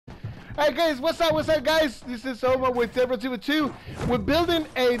Alright guys, what's up guys? This is Omar with Zebra2. We're building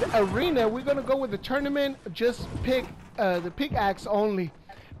an arena. We're gonna go with the tournament. Just pick the pickaxe only.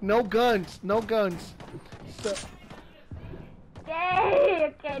 No guns, no guns. So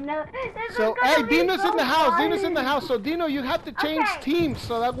okay, no. So hey, Dino's in the house. Dino's in the house. So Dino, you have to change teams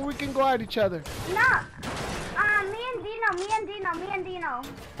so that we can go at each other. No. Me and Dino.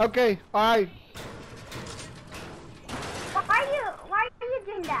 Okay, alright. Why are you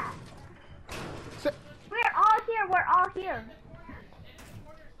doing that? We're all here.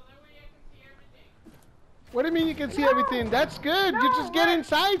 What do you mean you can see everything? That's good. You just get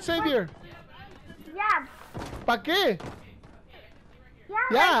inside, Xavier. Yeah. ¿Pa qué?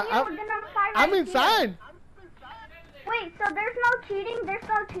 Yeah, I'm inside. Wait, so there's no cheating? There's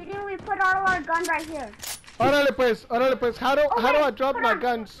no cheating. We put all our guns right here. Órale pues. How do I drop my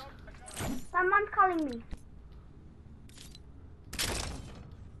guns? Someone's calling me.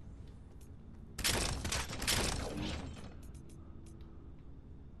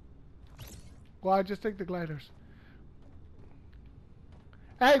 Well, I just take the gliders.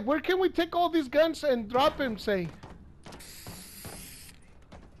 Hey, where can we take all these guns and drop them, say?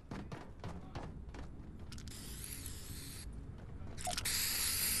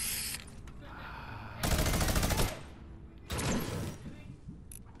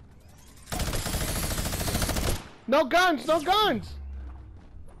 No guns, no guns!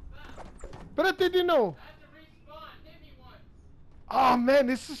 Espérate, Dino. Oh man,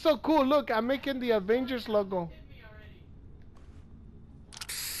 this is so cool. Look, I'm making the Avengers logo.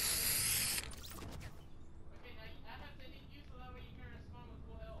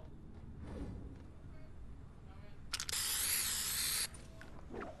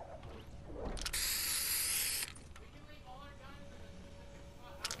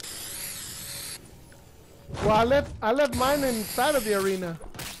 Well, I left mine inside of the arena.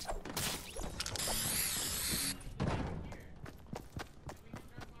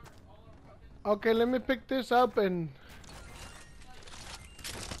 Okay, let me pick this up and...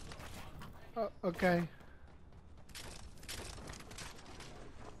 okay.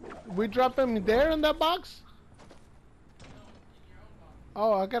 We drop them there in that box?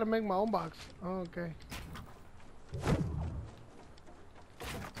 Oh, I gotta make my own box. Oh, okay.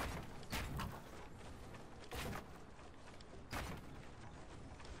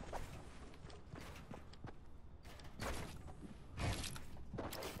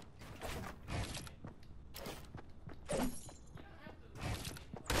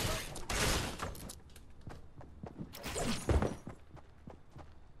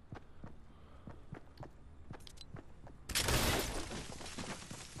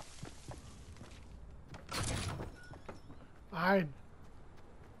 Alright.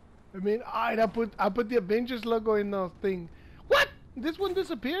 Alright, I put the Avengers logo in the thing. What? This one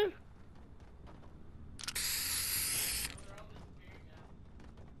disappeared?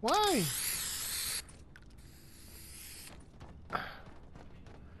 Why?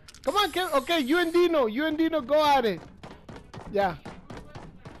 Come on, okay, you and Dino go at it. Yeah.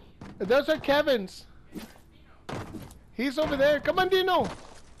 Those are Kevin's. He's over there. Come on, Dino.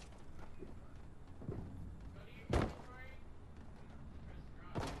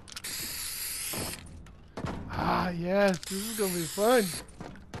 Ah, yes, this is gonna be fun.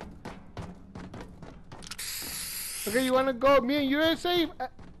 Okay, you wanna go? Me and you are safe.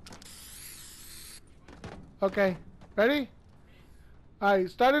 Okay, ready? Alright,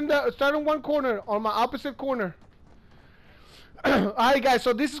 start in one corner, on my opposite corner. Alright guys,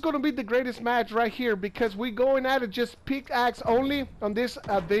 so this is gonna be the greatest match right here because we going at it just pickaxe only on this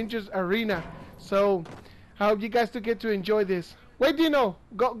Avengers arena. So I hope you guys do get to enjoy this. Wait, Dino,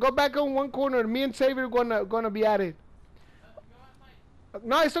 go back on one corner. Me and Xavier gonna be at it.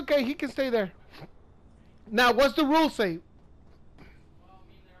 No, it's okay. He can stay there. Now, what's the rule say?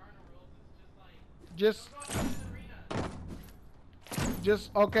 Just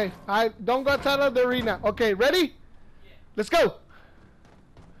okay. I don't go outside of the arena. Okay, ready? Let's go.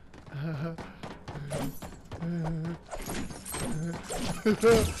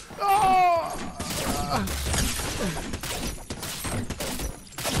 Oh!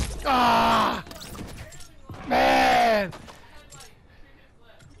 Ah, man!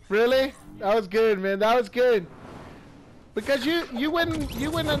 Really? That was good, man. That was good. Because you went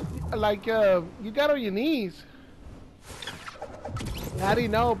on, like you got on your knees. I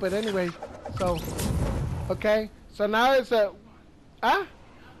didn't know, but anyway. So, okay. So now it's a,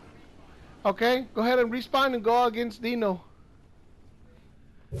 okay. Go ahead and respawn and go against Dino.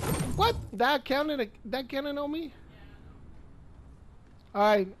 What? That counted on me?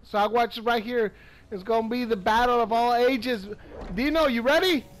 Alright, so I watch it right here. It's gonna be the battle of all ages. Dino, you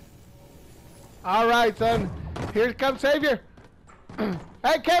ready? All right, son. Here comes Savior.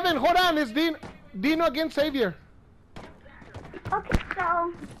 Hey, Kevin, hold on. It's Dino against Savior. Okay,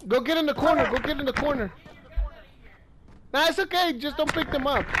 so. Go get in the corner. Go get in the corner. Nah, it's okay. Just don't pick them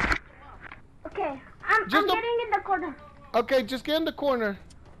up. Okay, I'm getting in the corner. Okay, just get in the corner.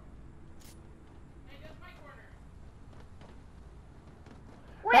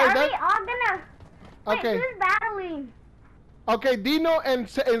 Wait, hey, are we all gonna... Wait, okay. who's battling? Okay, Dino and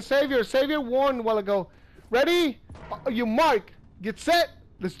Savior. Savior won a while ago. Ready? You mark. Get set.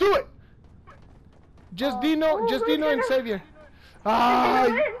 Let's do it. Just Dino and Savior. Ah.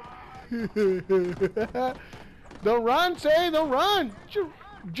 Don't run, don't run.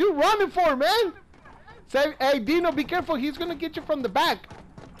 You running for, man? Say, hey, Dino, be careful. He's gonna get you from the back.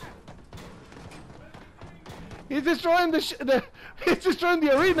 He's destroying he's destroying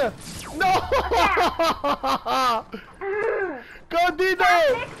the arena. No! Go, Dino!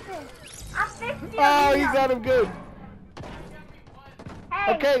 I fixed it. Oh, he got him good.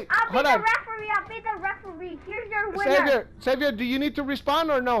 Hey, okay, I'll be the referee. Here's your winner. Savior, do you need to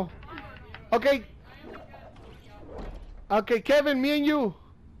respond or no? Okay. Okay, Kevin, me and you.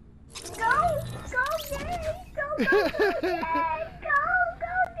 Go, Gary. Go,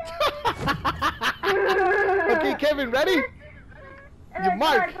 Okay, Kevin, ready? You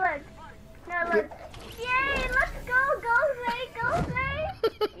mark. Look. Yay, let's go, Zay.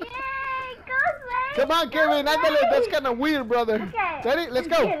 Yay, go, Zay. Come on, Kevin. That's kind of weird, brother. Okay. Ready? Let's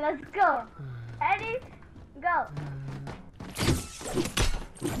go. Okay, let's go. Ready? Go.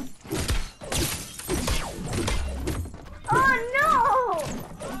 Oh, no.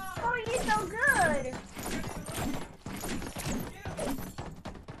 Oh, you're so good.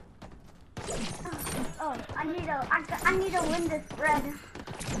 Oh, I need to win this spread.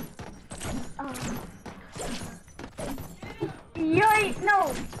 Oh. Yoy,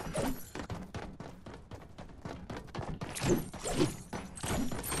 no.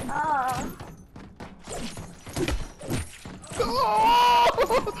 Oh.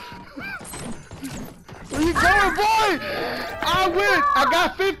 Where you going, boy? I win. I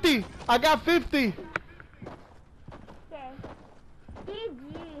got 50. Okay.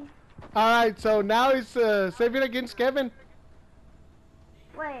 GG. Alright, so now it's Savior against Kevin.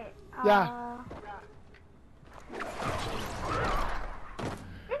 Wait. Yeah.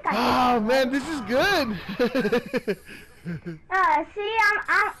 Oh man, this is good. See,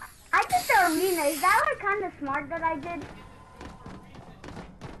 I did the arena. Is that like kind of smart that I did?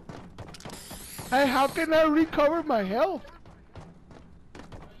 Hey, how can I recover my health?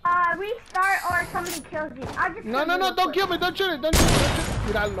 Restart or somebody kills you. I'll just No, don't kill me. Don't shoot it. Don't shoot it.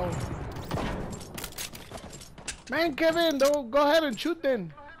 Get out alone. Man, Kevin, don't go ahead and shoot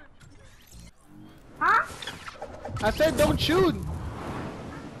then. Huh? I said don't shoot.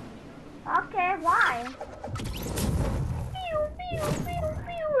 Okay, why?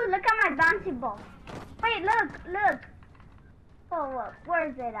 Look at my bouncy ball. Wait, look. Oh, look. Where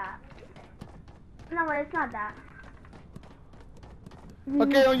is it at? No, it's not that.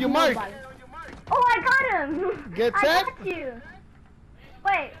 Okay, on your mark. Oh, I got him. Get set. I got you.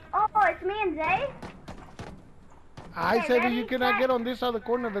 Wait. Oh, it's me and Zay. I said you cannot get on this other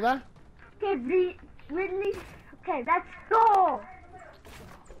corner, ¿verdad? Okay, really? Okay, let's go.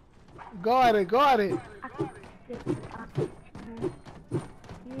 Go at it.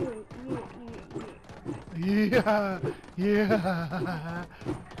 Yeah. Yeah.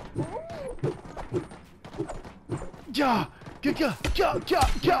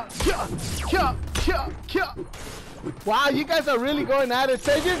 Wow, you guys are really going at it.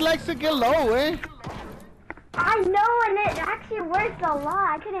 Savior likes to get low, eh? I know, and it actually worked a lot.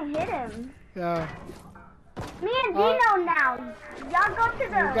 I couldn't hit him. Yeah. Me and Dino now. Y'all go to the...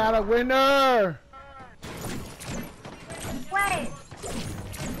 We got a winner.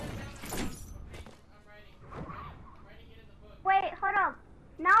 Wait, hold up.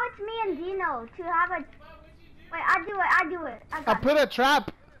 Now it's me and Dino to have a... Wait, I do it. I put a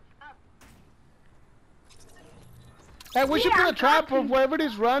trap. Hey, we should put a trap of wherever it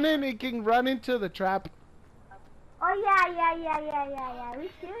is running, it can run into the trap. Oh, yeah. We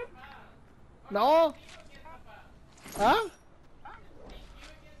should? No? Huh?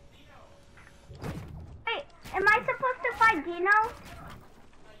 Wait, am I supposed to fight Dino?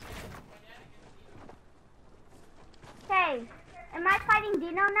 Okay, am I fighting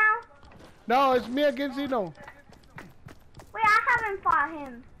Dino now? No, it's me against Dino. Wait, I haven't fought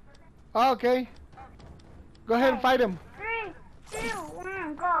him. Oh, okay. Go ahead and fight him. 3, 2,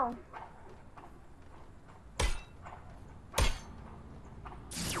 1, go.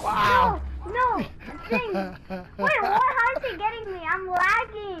 Wow. No, dang. Wait, what? How is he getting me? I'm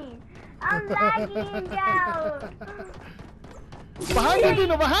lagging. I'm lagging out. Behind you,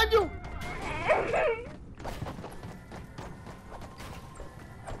 Dino, behind you.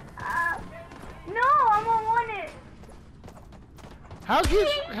 No, I'm gonna want it. How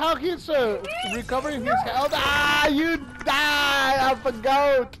he's recovering his health? Ah, you die! I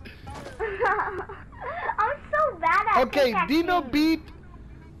forgot. I'm so bad at Okay, pickaxing. Dino beat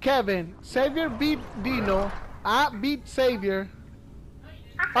Kevin. Xavier beat Dino. I beat Xavier.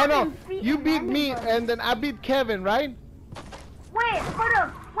 I Oh no, haven't beaten you beat me anybody. and then I beat Kevin, right? Wait, hold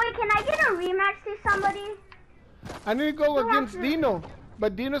up. Wait, can I get a rematch to somebody? I need to go Who against wants to- Dino,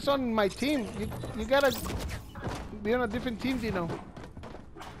 but Dino's on my team. You gotta be on a different team, Dino.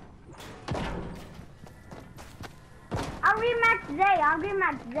 I'll rematch Zay. I'll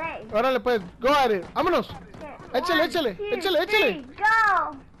rematch Zay. Órale pues, go at it. Vámonos. Okay, Échale, 1, échale, 2, échale, 3, échale.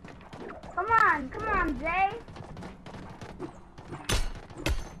 Go. Come on, Zay.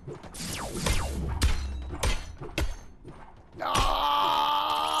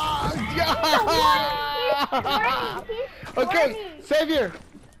 Ah, He's 20. He's 20. Okay, Xavier.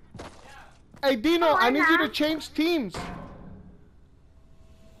 Hey Dino, Oh, I need you to Anna. change teams.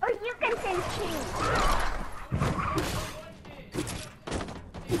 Or you can change teams.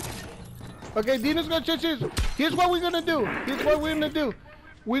 Okay, Dino's gonna change teams. Here's what we're gonna do.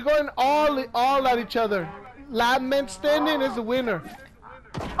 We're going all at each other. Last man standing is the winner.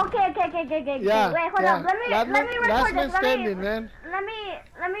 Okay. Yeah, Wait, hold yeah. up. Let me Last record man this. standing, man.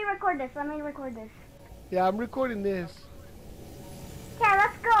 Let me record this. Yeah, I'm recording this. Okay,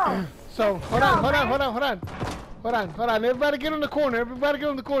 let's go. So, hold on. Everybody get on the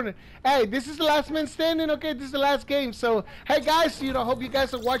corner. Hey, this is the last man standing, okay? This is the last game. So, hey guys, hope you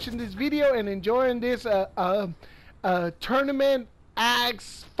guys are watching this video and enjoying this tournament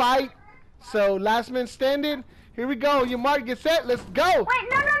axe fight. So, last man standing. Here we go. Your mark, get set. Let's go. Wait,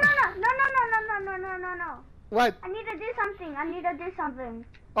 no. What? I need to do something.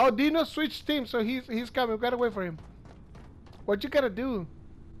 Oh, Dino switched teams, so he's coming. We gotta wait for him. What you gotta do?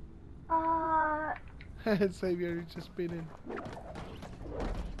 Xavier, you're just spinning.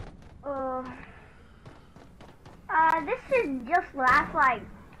 This should just last like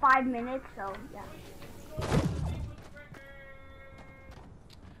 5 minutes, so yeah.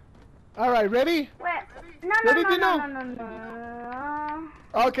 All right, ready? Wait, Ready, no.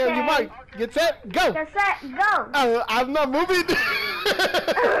 Okay, Okay. your mark, get set, go. Get set, go. I'm not moving.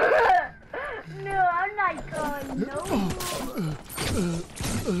 No, I'm not going. No.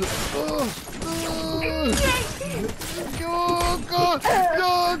 Go.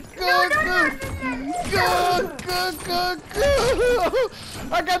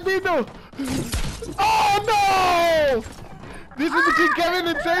 I got Dino. Oh no! This is between Kevin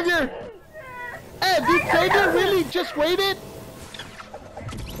and Xavier. Hey, did Xavier really just waited?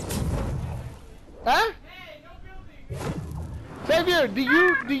 Huh? Xavier, do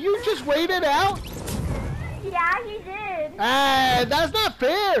you just wait it out? Yeah, he did. Ah, that's not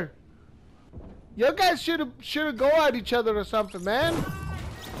fair. You guys should go at each other or something, man.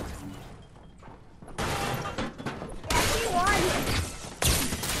 Yeah, he won.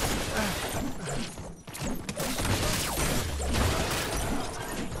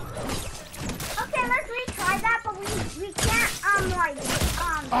 Okay, let's retry that, but we can't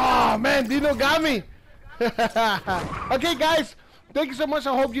Oh man, Dino got me. Okay, guys. Thank you so much.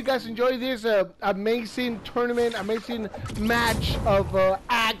 I hope you guys enjoy this amazing tournament, amazing match of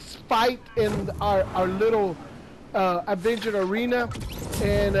axe fight in our little Avenger arena.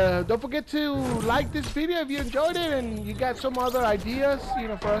 And don't forget to like this video if you enjoyed it and you got some other ideas,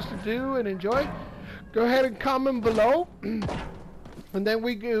 for us to do and enjoy. Go ahead and comment below, and then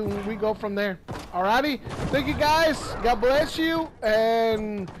we go from there. Alrighty. Thank you guys. God bless you,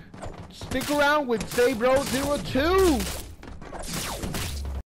 and stick around with Zaybro02.